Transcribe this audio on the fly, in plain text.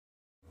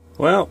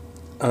Well,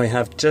 I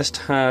have just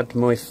had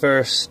my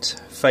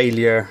first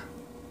failure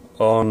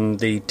on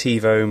the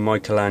Tevo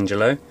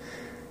Michelangelo.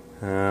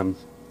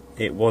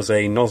 It was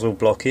a nozzle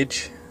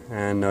blockage,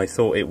 and I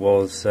thought it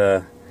was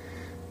going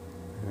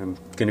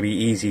to be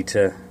easy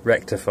to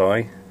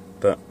rectify,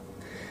 but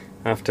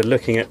after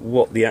looking at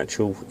what the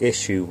actual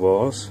issue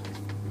was,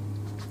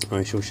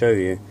 I shall show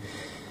you.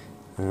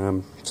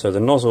 So the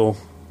nozzle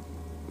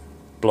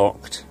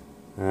blocked,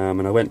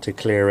 and I went to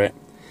clear it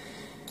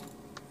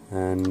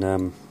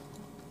and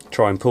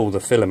try and pull the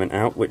filament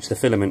out, which the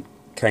filament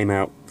came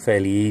out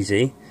fairly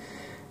easy,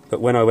 but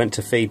when I went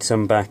to feed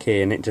some back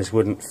in, it just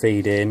wouldn't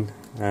feed in,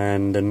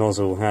 and the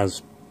nozzle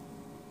has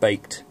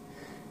baked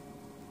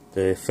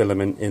the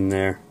filament in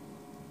there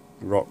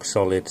rock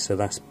solid, so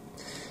that's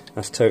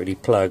totally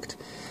plugged.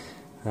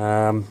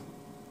 When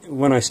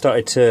I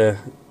started to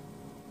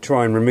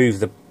try and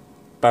remove the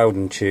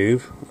Bowden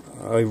tube,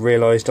 I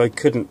realised I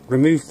couldn't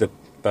remove the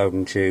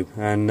Bowden tube,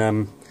 and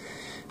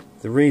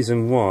the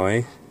reason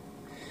why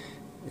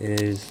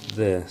is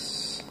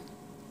this.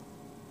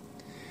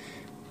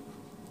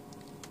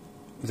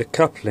 The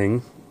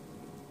coupling,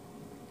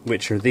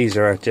 these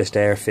are just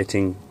air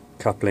fitting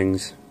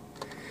couplings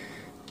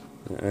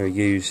that are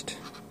used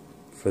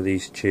for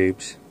these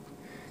tubes,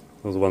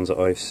 or the ones that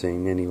I've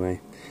seen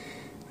anyway.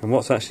 And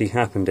what's actually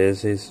happened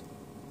is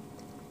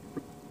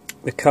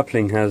the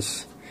coupling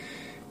has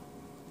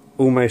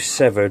almost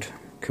severed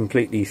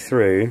completely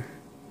through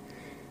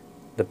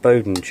the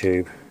Bowden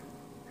tube,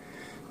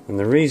 and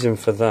the reason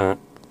for that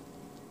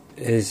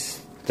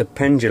is the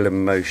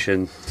pendulum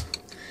motion.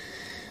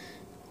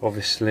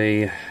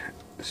 Obviously,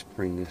 let's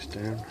bring this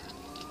down.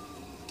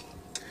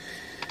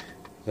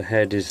 The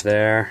head is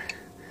there,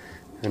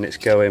 and it's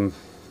going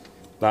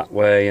that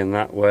way and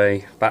that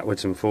way,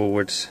 backwards and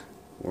forwards,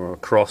 or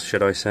across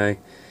should I say,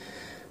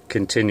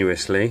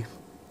 continuously.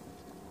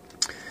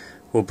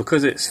 Well,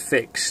 because it's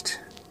fixed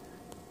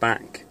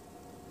back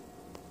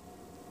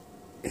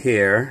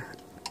here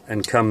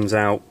and comes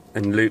out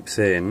and loops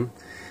in,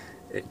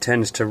 it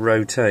tends to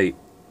rotate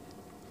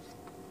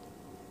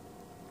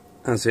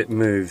as it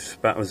moves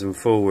backwards and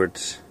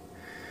forwards.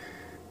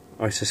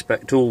 I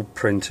suspect all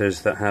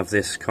printers that have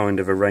this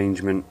kind of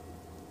arrangement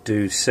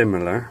do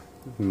similar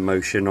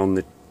motion on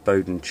the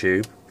Bowden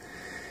tube,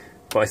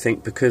 but I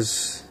think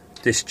because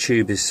this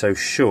tube is so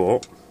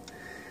short,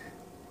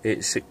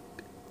 it's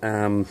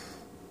the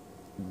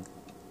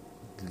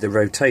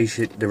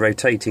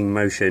rotating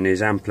motion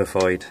is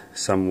amplified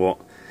somewhat,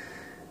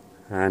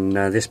 and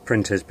this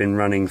printer's been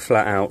running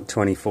flat out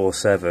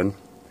 24/7,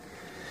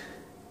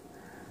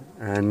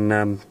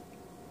 and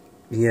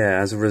yeah,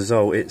 as a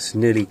result it's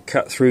nearly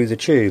cut through the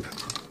tube.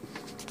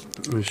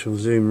 I shall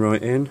zoom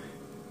right in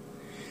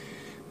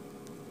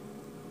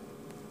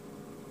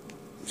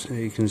so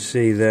you can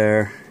see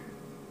there,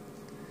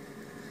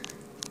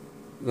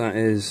 that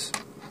is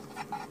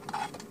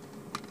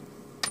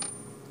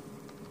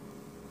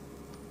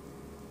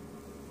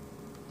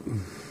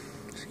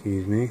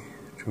excuse me,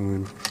 try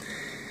and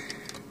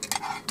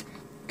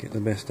get the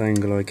best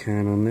angle I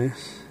can on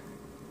this.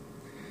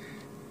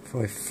 If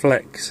I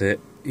flex it,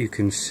 you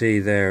can see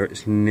there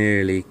it's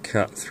nearly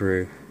cut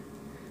through.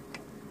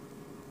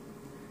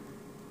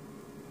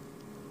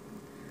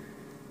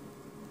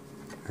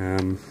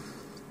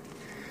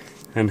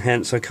 And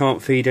hence I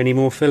can't feed any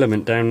more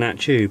filament down that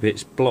tube.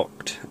 It's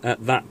blocked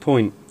at that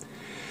point,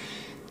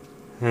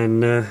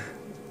 and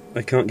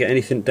I can't get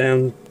anything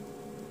down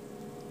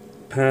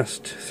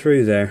past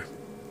through there.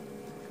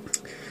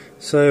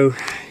 So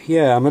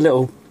yeah, I'm a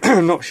little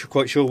not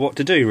quite sure what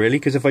to do really,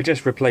 because if I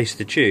just replace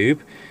the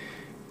tube,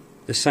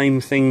 the same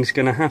thing's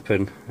going to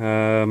happen.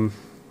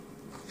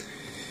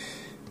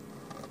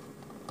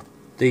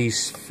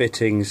 These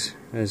fittings,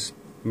 as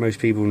most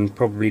people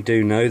probably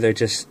do know, they're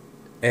just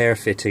air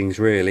fittings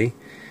really,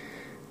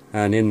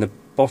 and in the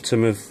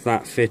bottom of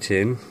that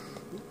fitting,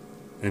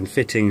 and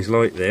fittings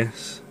like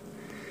this,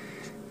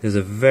 there's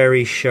a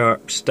very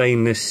sharp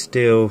stainless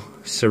steel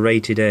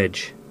serrated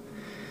edge.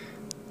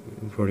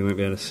 You probably won't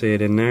be able to see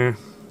it in there,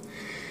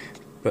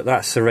 but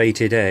that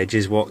serrated edge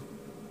is what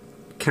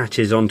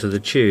catches onto the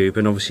tube,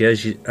 and obviously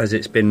as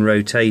it's been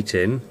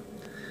rotating,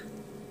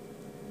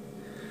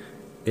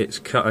 it's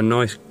cut a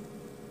nice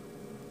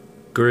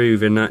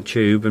groove in that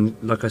tube, and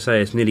like I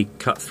say, it's nearly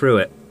cut through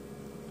it.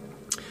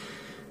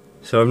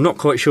 So I'm not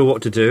quite sure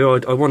what to do.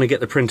 I want to get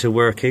the printer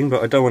working,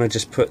 but I don't want to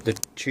just put the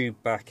tube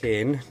back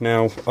in.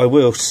 Now I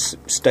will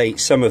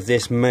state some of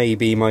this may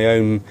be my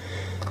own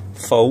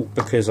fault,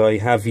 because I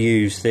have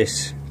used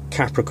this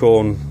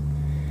Capricorn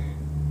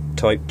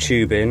type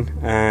tubing,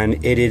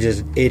 and it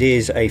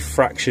is a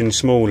fraction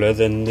smaller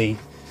than the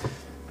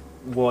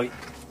white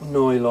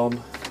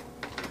nylon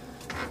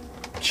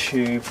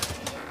tube,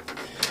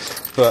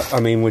 but I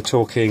mean, we're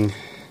talking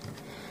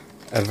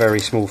a very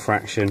small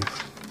fraction,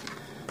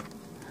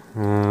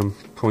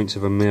 points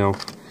of a mil,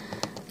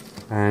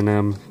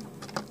 and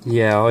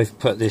yeah, I've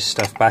put this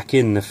stuff back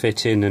in the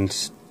fitting, and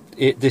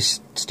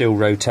this still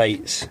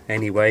rotates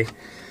anyway,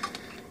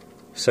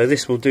 so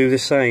this will do the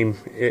same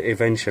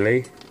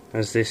eventually.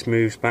 as this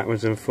moves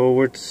backwards and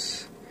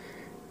forwards,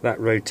 that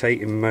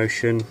rotating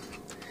motion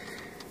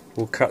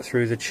will cut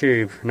through the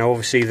tube. Now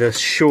obviously the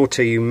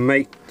shorter you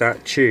make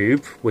that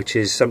tube, which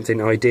is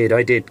something I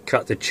did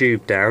cut the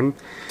tube down,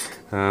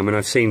 and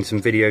I've seen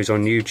some videos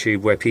on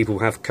YouTube where people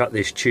have cut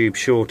this tube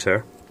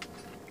shorter.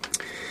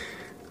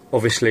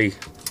 Obviously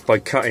by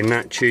cutting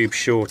that tube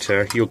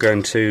shorter, you're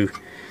going to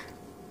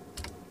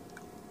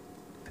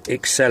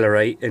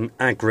accelerate and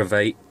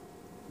aggravate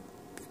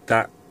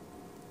that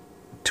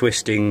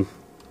twisting,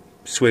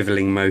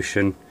 swiveling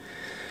motion.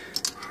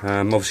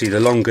 Obviously the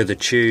longer the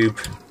tube,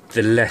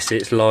 the less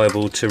it's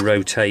liable to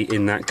rotate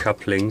in that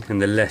coupling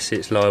and the less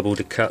it's liable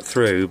to cut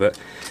through, but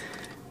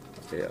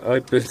I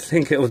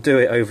think it'll do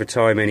it over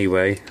time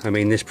anyway. I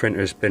mean, this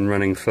printer's been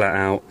running flat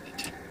out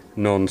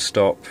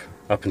non-stop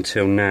up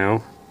until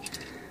now,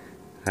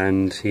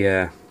 and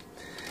yeah,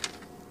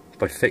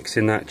 by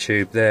fixing that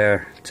tube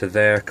there to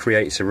there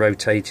creates a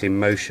rotating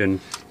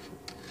motion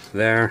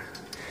there,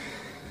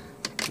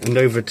 and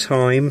over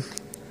time,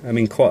 I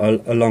mean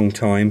quite a long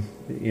time,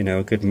 you know,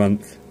 a good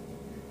month,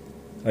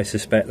 I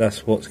suspect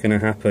that's what's going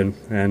to happen.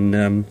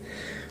 And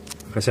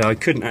like I said, I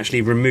couldn't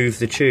actually remove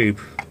the tube.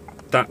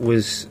 That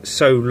was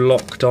so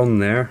locked on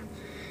there,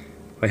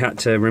 I had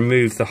to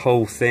remove the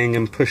whole thing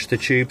and push the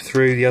tube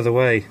through the other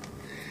way,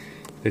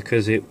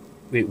 because it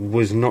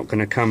was not going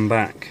to come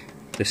back.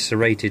 The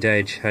serrated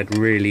edge had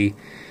really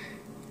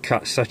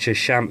cut such a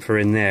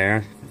chamfer in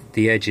there,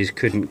 the edges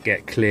couldn't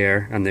get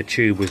clear and the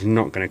tube was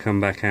not going to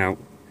come back out.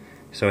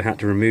 So I had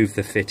to remove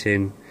the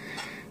fitting,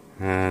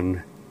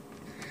 and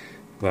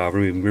well,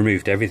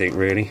 removed everything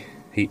really.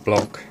 Heat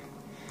block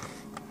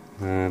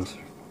and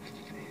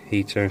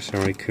heater,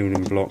 sorry,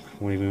 cooling block,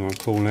 whatever you want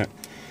to call it.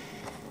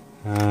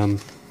 And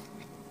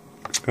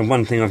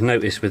one thing I've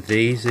noticed with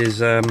these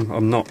is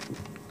I'm not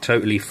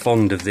totally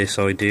fond of this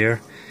idea.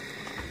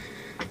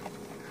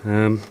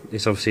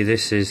 It's obviously,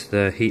 this is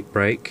the heat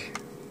break.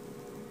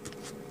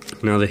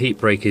 Now the heat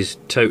break is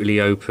totally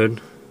open,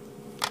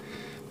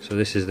 so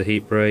this is the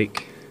heat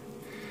break,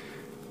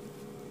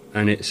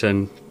 and it's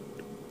an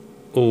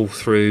all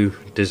through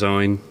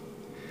design,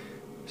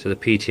 so the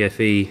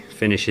PTFE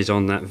finishes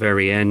on that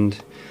very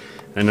end,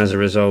 and as a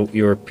result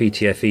your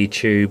PTFE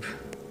tube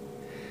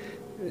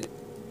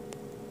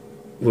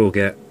will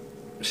get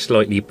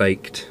slightly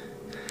baked,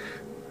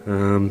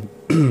 and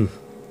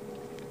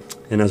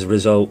as a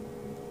result,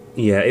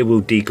 yeah, it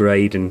will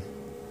degrade and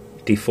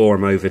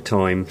deform over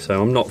time.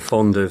 So I'm not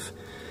fond of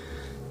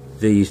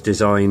these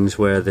designs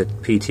where the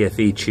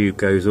PTFE tube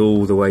goes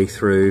all the way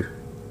through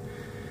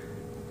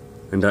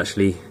and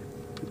actually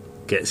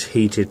gets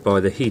heated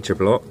by the heater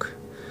block.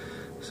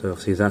 So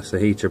obviously that's the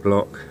heater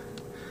block.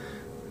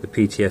 The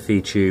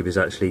PTFE tube is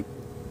actually,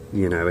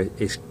 you know,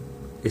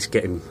 it's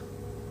getting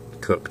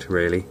cooked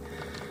really.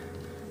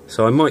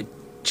 So I might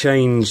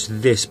change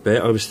this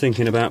bit. I was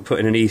thinking about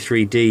putting an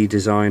E3D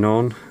design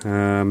on,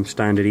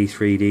 standard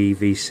E3D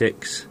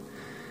V6,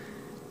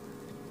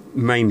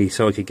 mainly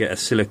so I could get a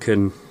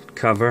silicone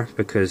cover,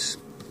 because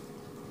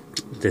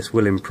this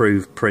will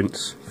improve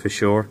prints for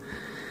sure.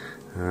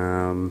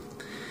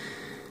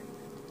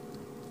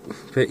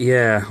 But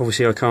yeah,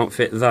 obviously I can't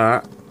fit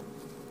that.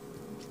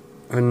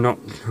 I'm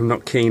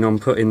not keen on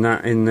putting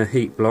that in the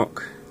heat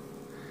block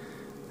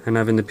and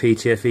having the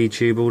PTFE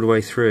tube all the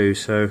way through,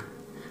 so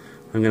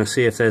I'm going to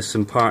see if there's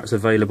some parts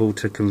available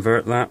to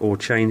convert that or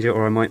change it,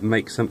 or I might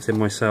make something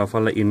myself.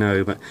 I'll let you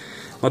know. But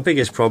my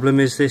biggest problem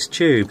is this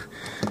tube.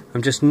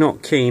 I'm just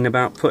not keen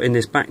about putting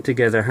this back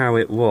together how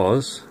it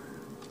was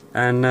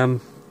and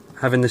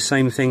having the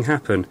same thing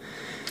happen.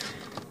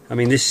 I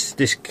mean, this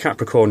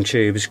Capricorn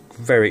tube is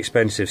very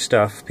expensive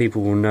stuff.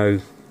 People will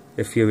know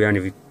if you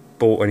only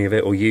bought any of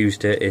it or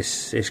used it.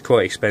 It's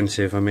quite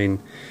expensive. I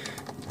mean,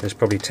 there's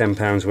probably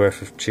 £10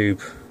 worth of tube,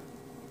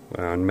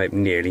 well, maybe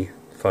nearly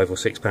 £5 or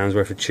 £6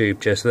 worth of tube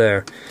just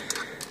there,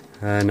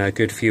 and a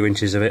good few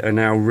inches of it are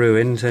now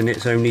ruined, and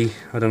it's only,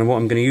 I don't know what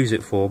I'm going to use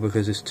it for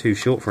because it's too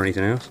short for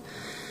anything else.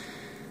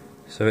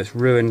 So it's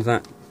ruined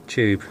that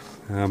tube.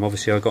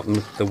 Obviously I got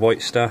the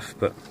white stuff,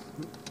 but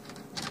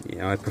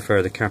yeah, I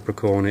prefer the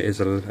Capricorn. It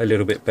is a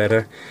little bit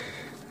better.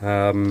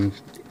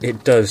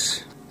 It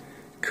does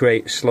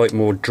create slight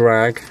more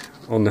drag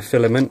on the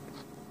filament,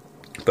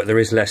 but there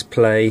is less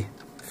play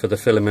for the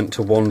filament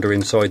to wander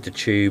inside the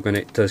tube, and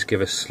it does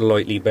give a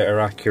slightly better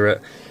accurate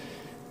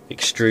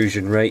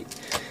extrusion rate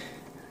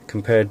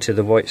compared to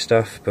the white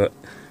stuff. But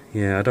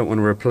yeah, I don't want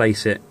to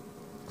replace it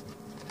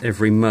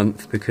every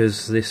month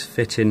because this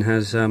fitting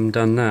has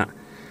done that.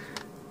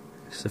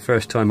 It's the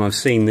first time I've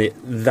seen it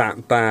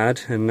that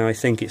bad, and I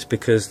think it's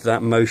because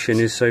that motion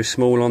is so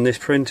small on this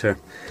printer.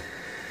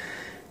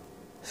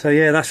 So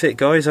yeah, that's it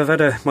guys. I've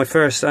had my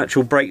first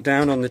actual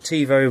breakdown on the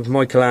Tevo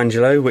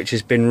Michelangelo, which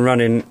has been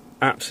running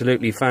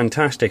absolutely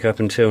fantastic up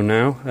until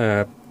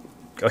now.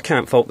 I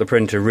can't fault the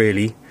printer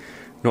really,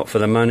 not for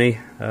the money,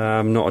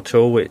 not at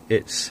all.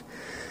 It's,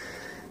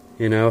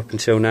 you know, up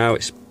until now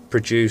it's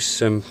produced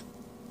some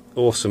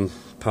awesome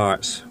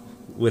parts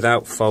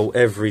without fault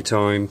every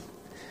time.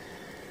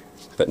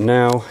 But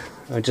now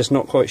I'm just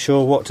not quite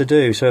sure what to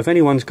do. So if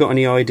anyone's got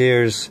any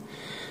ideas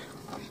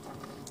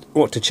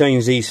what to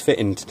change these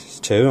fittings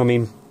to, I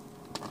mean,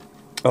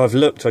 I've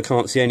looked, I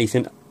can't see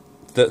anything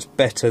that's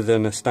better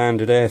than a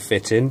standard air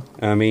fitting.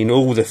 I mean,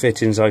 all the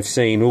fittings I've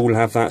seen all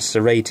have that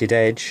serrated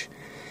edge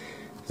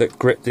that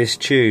grip this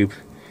tube.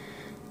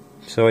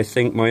 So I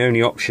think my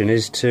only option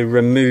is to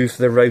remove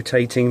the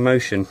rotating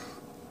motion.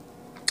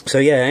 So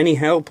yeah, any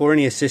help or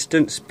any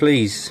assistance,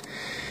 please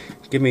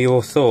give me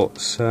your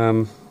thoughts,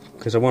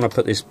 because I want to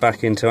put this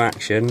back into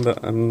action,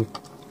 but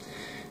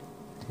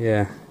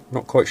yeah,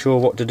 not quite sure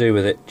what to do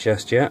with it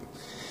just yet.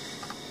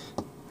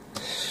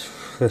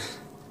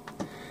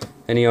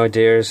 Any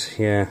ideas?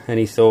 Yeah,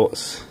 any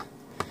thoughts?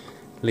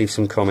 Leave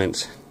some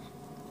comments.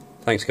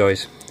 Thanks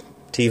guys.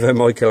 Tevo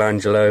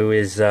Michelangelo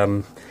is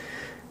out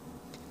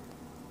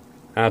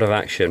of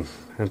action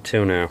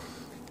until now.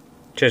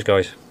 Cheers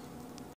guys.